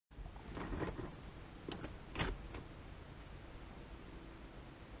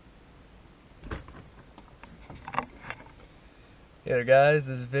Hey there guys,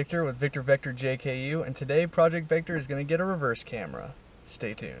 this is Victor with Victor Vector JKU, and today Project Vector is going to get a reverse camera.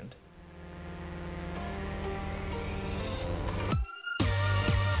 Stay tuned.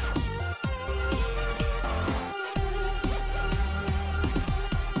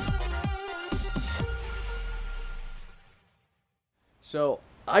 So,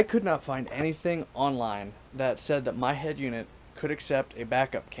 I could not find anything online that said that my head unit could accept a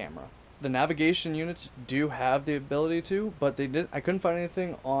backup camera. The navigation units do have the ability to, but I couldn't find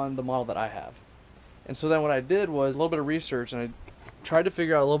anything on the model that I have. And so then what I did was a little bit of research, and I tried to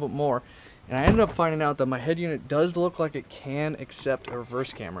figure out a little bit more, and I ended up finding out that my head unit does look like it can accept a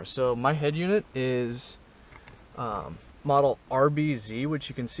reverse camera. So my head unit is model RBZ, which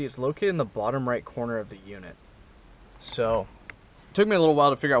you can see it's located in the bottom right corner of the unit. So it took me a little while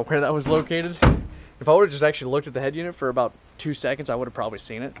to figure out where that was located. If I would have just actually looked at the head unit for about 2 seconds, I would have probably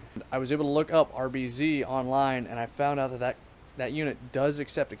seen it. I was able to look up RBZ online, and I found out that unit does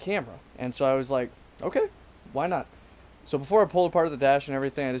accept a camera. And so I was like, okay, why not? So before I pulled apart the dash and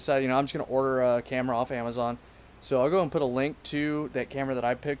everything, I decided, I'm just going to order a camera off Amazon. So I'll go and put a link to that camera that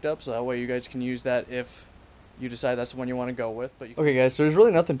I picked up, so that way you guys can use that if you decide that's the one you want to go with. Okay guys, so there's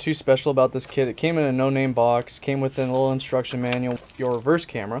really nothing too special about this kit. It came in a no-name box, came with a little instruction manual. Your reverse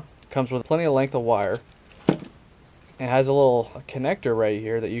camera comes with plenty of length of wire. It has a little connector right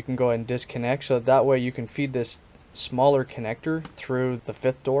here that you can go ahead and disconnect, so that way you can feed this smaller connector through the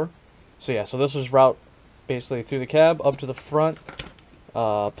fifth door. So yeah, so this was route basically through the cab up to the front,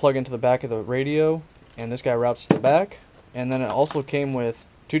 plug into the back of the radio, and this guy routes to the back. And then it also came with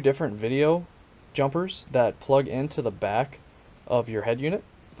 2 different video jumpers that plug into the back of your head unit.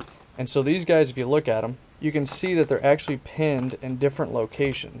 And so these guys, if you look at them, you can see that they're actually pinned in different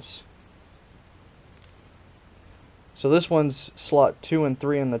locations. So this one's slot 2 and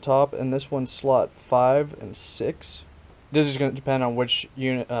 3 in the top, and this one's slot 5 and 6. This is going to depend on which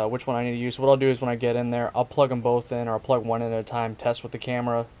unit, which one I need to use. So what I'll do is when I get in there, I'll plug them both in, or I'll plug one in at a time, test with the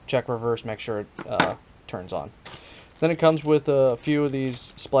camera, check reverse, make sure it turns on. Then it comes with a few of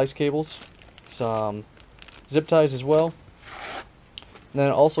these splice cables, some zip ties as well. And then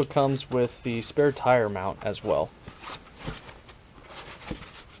it also comes with the spare tire mount as well.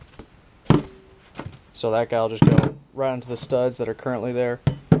 So that guy will just go right onto the studs that are currently there.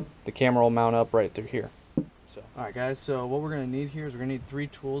 The camera will mount up right through here. Alright guys, so what we're going to need here is we're going to need 3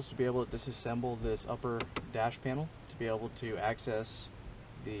 tools to be able to disassemble this upper dash panel to be able to access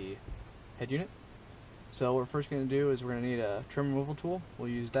the head unit. So what we're first going to do is we're going to need a trim removal tool. We'll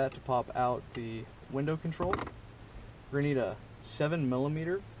use that to pop out the window control. We're going to need a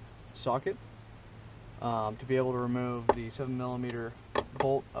 7mm socket to be able to remove the 7mm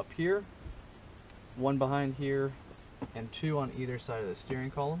bolt up here, 1 behind here, and 2 on either side of the steering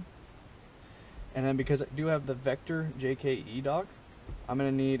column. And then because I do have the Vector JKE dock, I'm going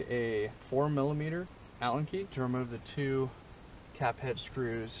to need a 4mm Allen key to remove the 2 cap head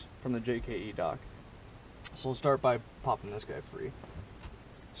screws from the JKE dock. So we'll start by popping this guy free.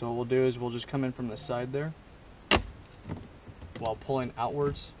 So what we'll do is we'll just come in from the side there while pulling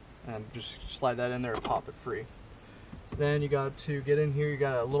outwards, and just slide that in there and pop it free. Then you got to get in here, you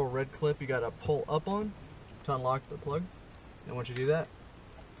got a little red clip you got to pull up on to unlock the plug. And once you do that,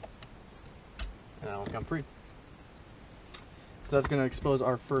 and that'll come free. So that's going to expose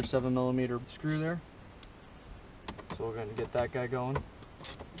our first 7mm screw there. So we're going to get that guy going.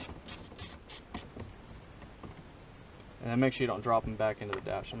 And then make sure you don't drop him back into the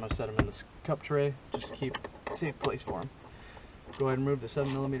dash. I'm going to set him in this cup tray just to keep a safe place for him. Go ahead and remove the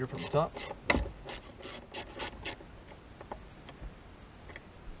 7mm from the top.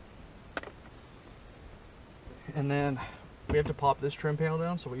 And then we have to pop this trim panel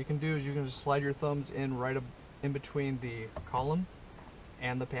down, so what you can do is you can just slide your thumbs in right up in between the column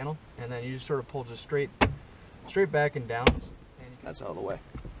and the panel, and then you just sort of pull just straight back and down, and that's out of the way.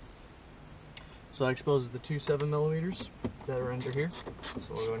 So that exposes the 2 7mm that are under here. So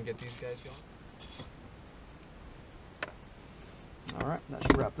we'll go and get these guys going. Alright, that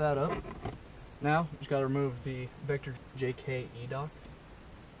should wrap that up. Now, just got to remove the Vector JKE dock.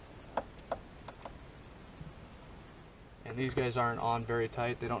 And these guys aren't on very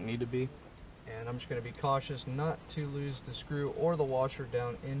tight, they don't need to be. And I'm just going to be cautious not to lose the screw or the washer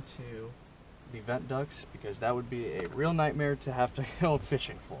down into the vent ducts, because that would be a real nightmare to have to go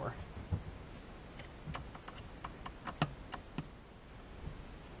fishing for.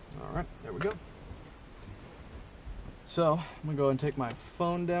 Alright, there we go. So, I'm going to go ahead and take my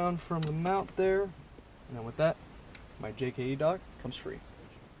phone down from the mount there, and then with that, my JKE dock comes free.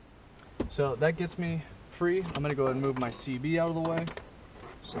 So that gets me free. I'm going to go ahead and move my CB out of the way,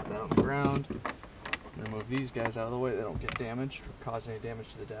 set that on the ground, Remove these guys out of the way, they don't get damaged or cause any damage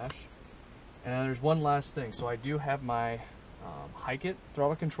to the dash. And then there's one last thing. So I do have my Hike-It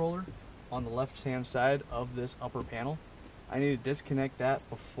throttle controller on the left hand side of this upper panel. I need to disconnect that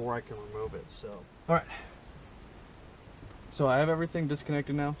before I can remove it. So, alright. So I have everything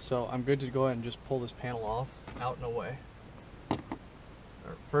disconnected now, so I'm good to go ahead and just pull this panel off, out and away.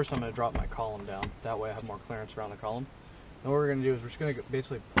 First I'm going to drop my column down, that way I have more clearance around the column. And what we're going to do is we're just going to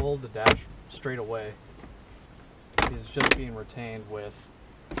basically pull the dash straight away. It's just being retained with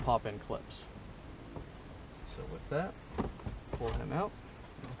pop-in clips. So with that, pull him out,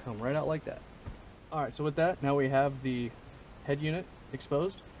 it'll come right out like that. Alright, so with that, now we have the head unit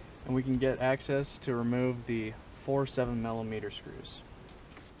exposed, and we can get access to remove the 4 7mm screws.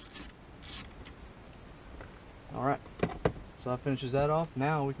 Alright, so that finishes that off.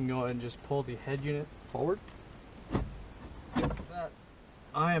 Now we can go ahead and just pull the head unit forward. With that,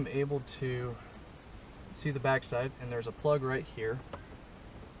 I am able to see the back side, and there's a plug right here.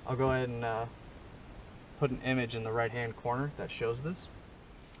 I'll go ahead and put an image in the right hand corner that shows this.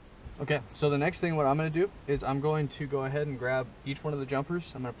 Okay, so the next thing what I'm going to do is I'm going to go ahead and grab each one of the jumpers.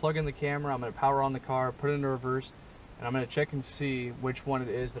 I'm going to plug in the camera, I'm going to power on the car, put it into reverse, and I'm going to check and see which one it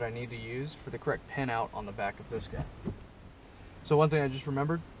is that I need to use for the correct pinout on the back of this guy. So one thing I just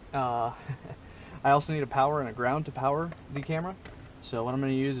remembered, I also need a power and a ground to power the camera. So what I'm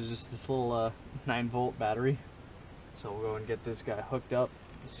going to use is just this little 9-volt battery. So we'll go and get this guy hooked up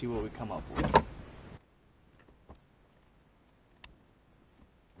and see what we come up with.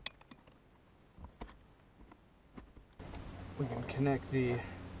 We can connect the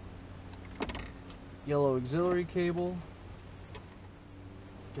yellow auxiliary cable,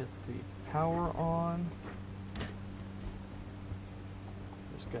 get the power on,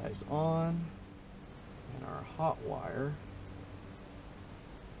 this guy's on, and our hot wire,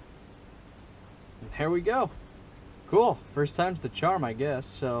 and there we go. Cool, first time's the charm, I guess.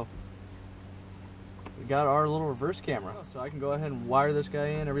 So we got our little reverse camera, so I can go ahead and wire this guy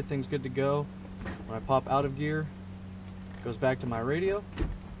in. Everything's good to go. When I pop out of gear, goes back to my radio.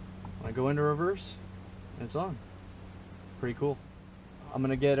 When I go into reverse, and it's on. Pretty cool. I'm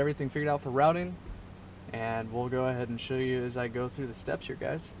gonna get everything figured out for routing, and we'll go ahead and show you as I go through the steps here,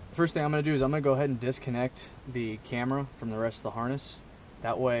 guys. First thing I'm gonna do is I'm gonna go ahead and disconnect the camera from the rest of the harness.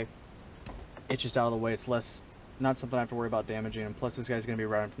 That way, it's just out of the way. It's not something I have to worry about damaging, and plus this guy's gonna be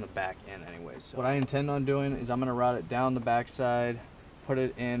routing from the back end anyway. So what I intend on doing is I'm gonna route it down the back side, put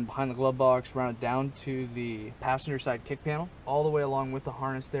it in behind the glove box, run it down to the passenger side kick panel, all the way along with the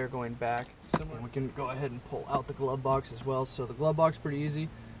harness there going back. And we can go ahead and pull out the glove box as well. So the glove box pretty easy.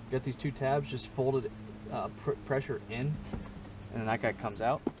 Got these 2 tabs, just folded pressure in, and then that guy comes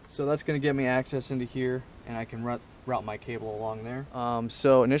out. So that's going to get me access into here, and I can route my cable along there.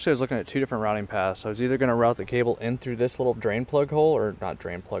 So initially I was looking at 2 different routing paths. I was either going to route the cable in through this little drain plug hole, or not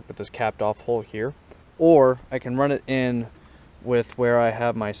drain plug, but this capped off hole here, or I can run it in with where I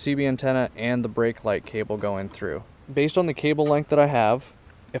have my CB antenna and the brake light cable going through. Based on the cable length that I have,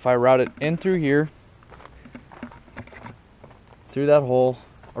 if I route it in through here, through that hole,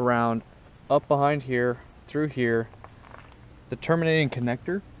 around, up behind here, through here, the terminating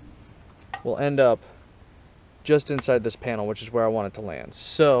connector will end up just inside this panel, which is where I want it to land.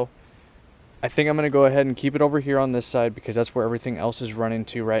 So I think I'm going to go ahead and keep it over here on this side because that's where everything else is running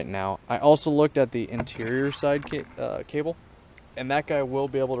to right now. I also looked at the interior side cable, and that guy will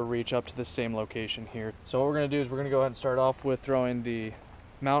be able to reach up to the same location here. So what we're going to do is we're going to go ahead and start off with throwing the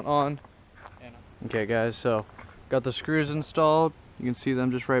mount on. Okay guys, so got the screws installed. You can see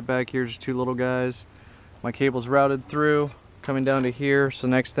them just right back here, just 2 little guys. My cable's routed through, coming down to here. So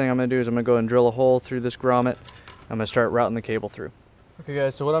next thing I'm going to do is I'm going to go and drill a hole through this grommet. I'm going to start routing the cable through. Okay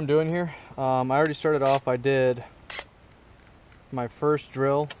guys, so what I'm doing here, I already started off. I did my first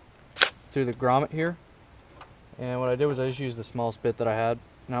drill through the grommet here. And what I did was I just used the smallest bit that I had.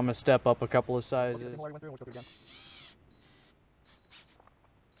 Now I'm going to step up a couple of sizes.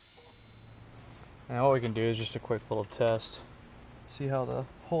 And what we can do is just a quick little test. See how the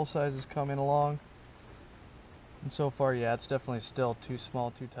hole size is coming along. And so far, yeah, it's definitely still too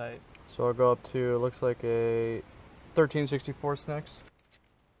small, too tight. So I'll go up to, it looks like a 13/64 next.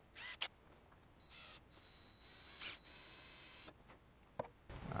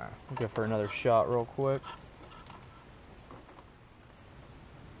 Alright, we'll go for another shot real quick.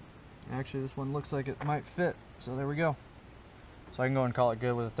 Actually, this one looks like it might fit, so there we go. So I can go and call it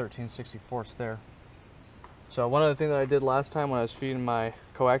good with a 13/64 there. So one other thing that I did last time when I was feeding my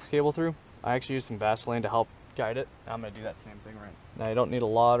coax cable through, I actually used some Vaseline to help guide it. I'm going to do that same thing right now. I don't need a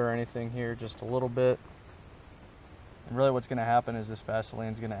lot or anything here, just a little bit. And really what's going to happen is this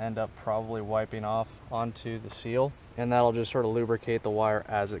Vaseline is going to end up probably wiping off onto the seal, and that'll just sort of lubricate the wire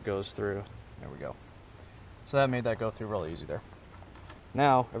as it goes through. There we go. So that made that go through really easy there.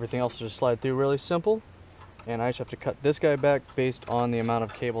 Now everything else will just slide through really simple, and I just have to cut this guy back based on the amount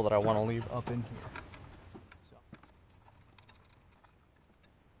of cable that I want to leave up in here.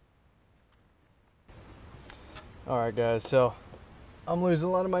 Alright guys, so I'm losing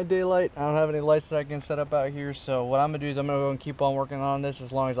a lot of my daylight. I don't have any lights that I can set up out here, so what I'm going to do is I'm going to go and keep on working on this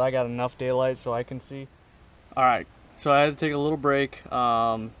as long as I got enough daylight so I can see. Alright, so I had to take a little break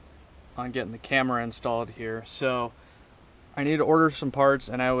on getting the camera installed here. So I need to order some parts,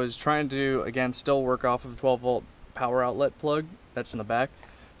 and I was trying to, again, still work off of a 12 volt power outlet plug that's in the back.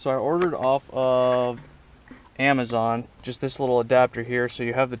 So I ordered off of Amazon just this little adapter here, so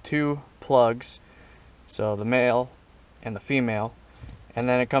you have the two plugs, so the male and the female, and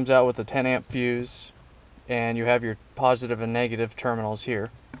then it comes out with a 10 amp fuse, and you have your positive and negative terminals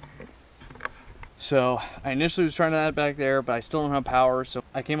here. So I initially was trying to add back there, but I still don't have power, so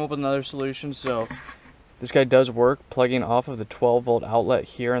I came up with another solution. So this guy does work plugging off of the 12 volt outlet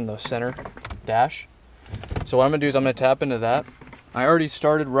here in the center dash. So what I'm gonna do is I'm gonna tap into that. I already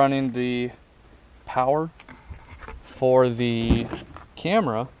started running the power for the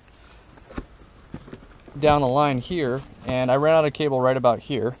camera down the line here, and I ran out of cable right about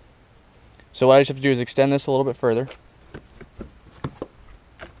here. So what I just have to do is extend this a little bit further,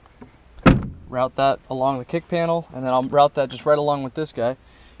 route that along the kick panel, and then I'll route that just right along with this guy,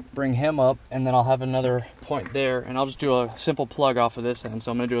 bring him up, and then I'll have another point there, and I'll just do a simple plug off of this end.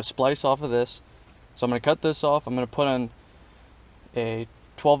 So I'm going to do a splice off of this. So I'm going to cut this off. I'm going to put in a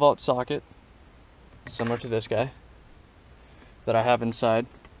 12 volt socket similar to this guy that I have inside.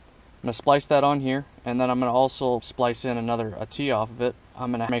 I'm going to splice that on here, and then I'm going to also splice in a T off of it.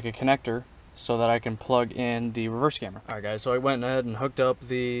 I'm going to make a connector so that I can plug in the reverse camera. Alright guys, so I went ahead and hooked up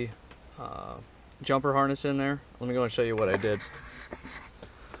the jumper harness in there. Let me go and show you what I did.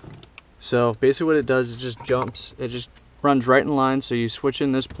 So basically what it does is just jumps, it just runs right in line. So you switch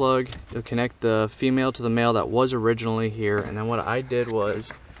in this plug, you'll connect the female to the male that was originally here, and then what I did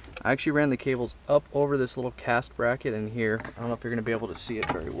was I actually ran the cables up over this little cast bracket in here. I don't know if you're going to be able to see it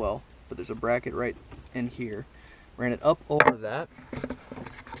very well, but there's a bracket right in here. Ran it up over that,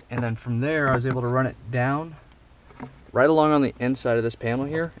 and then from there I was able to run it down right along on the inside of this panel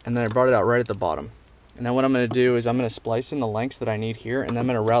here, and then I brought it out right at the bottom. And then what I'm going to do is I'm going to splice in the lengths that I need here, and then I'm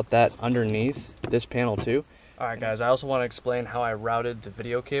going to route that underneath this panel too. Alright guys, I also want to explain how I routed the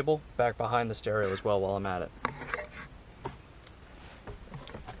video cable back behind the stereo as well while I'm at it.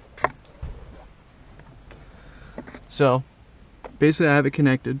 So basically I have it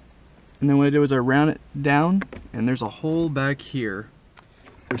connected, and then what I did was I round it down, and there's a hole back here,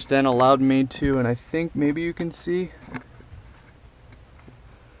 which then allowed me to, and I think maybe you can see,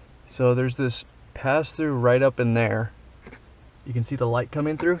 so there's this pass through right up in there. You can see the light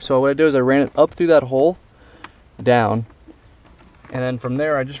coming through. So what I did is I ran it up through that hole, down, and then from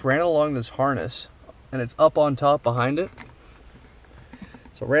there I just ran it along this harness, and it's up on top behind it.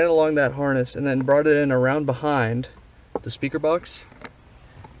 So I ran it along that harness and then brought it in around behind the speaker box.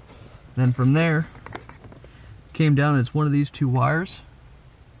 Then from there came down, and it's one of these two wires,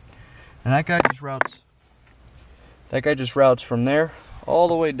 and that guy just routes from there all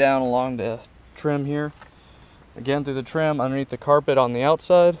the way down along the trim here, again through the trim, underneath the carpet on the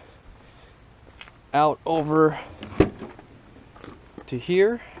outside, out over to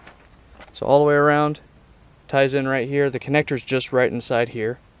here, so all the way around, ties in right here. The connector's just right inside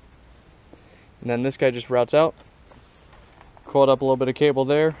here, and then this guy just routes out, coiled up a little bit of cable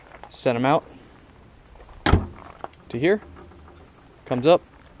there, sent him out to here, comes up,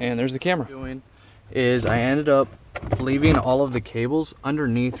 and there's the camera. Doing is I ended up leaving all of the cables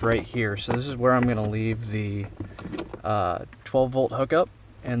underneath right here. So this is where I'm going to leave the 12 volt hookup,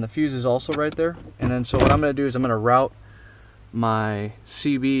 and the fuse is also right there. And then so what I'm going to do is I'm going to route my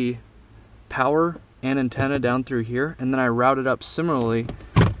CB power and antenna down through here, and then I routed up similarly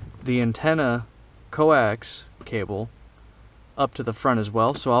the antenna coax cable up to the front as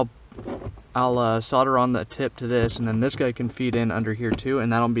well. So I'll solder on the tip to this, and then this guy can feed in under here too,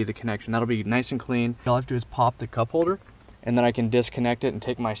 and that'll be the connection. That'll be nice and clean. All I have to do is pop the cup holder, and then I can disconnect it and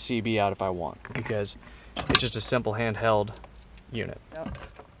take my CB out if I want, because it's just a simple handheld unit.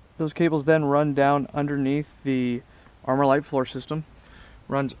 Those cables then run down underneath the Armor Light floor system,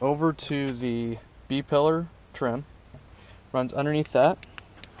 runs over to the B-pillar trim, runs underneath that,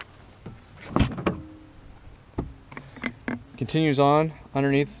 continues on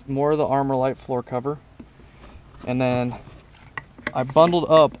underneath more of the Armor Light floor cover, and then I bundled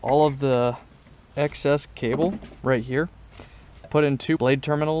up all of the excess cable right here, put in 2 blade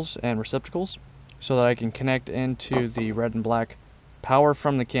terminals and receptacles so that I can connect into the red and black power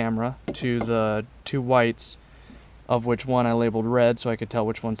from the camera to the 2 whites, of which one I labeled red so I could tell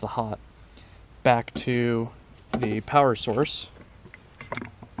which one's the hot, back to the power source.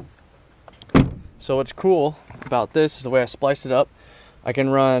 So what's cool about this is the way I spliced it up. I can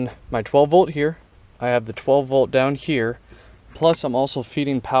run my 12 volt here, I have the 12 volt down here, plus I'm also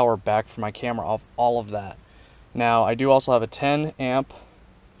feeding power back from my camera off all of that. Now I do also have a 10 amp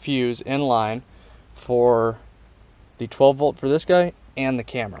fuse in line for the 12 volt for this guy and the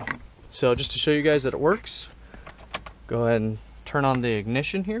camera. So just to show you guys that it works, go ahead and turn on the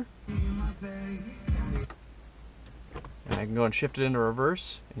ignition here. And I can go and shift it into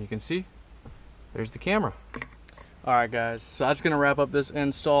reverse, and you can see there's the camera. Alright guys, so that's going to wrap up this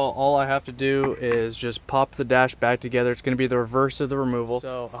install. All I have to do is just pop the dash back together. It's going to be the reverse of the removal.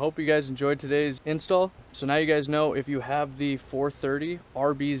 So I hope you guys enjoyed today's install. So now you guys know, if you have the 430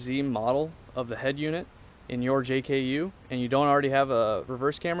 RBZ model of the head unit in your JKU and you don't already have a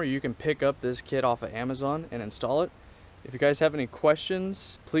reverse camera, you can pick up this kit off of Amazon and install it. If you guys have any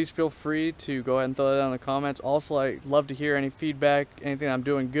questions, please feel free to go ahead and throw that down in the comments. Also, I'd love to hear any feedback, anything I'm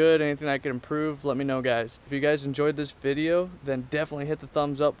doing good, anything I could improve, let me know, guys. If you guys enjoyed this video, then definitely hit the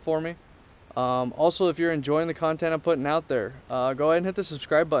thumbs up for me. Also, if you're enjoying the content I'm putting out there, go ahead and hit the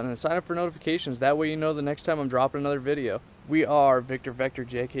subscribe button and sign up for notifications. That way you know the next time I'm dropping another video. We are Victor Vector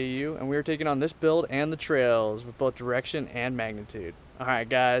JKU, and we are taking on this build and the trails with both direction and magnitude. Alright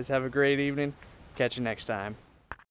guys, have a great evening. Catch you next time.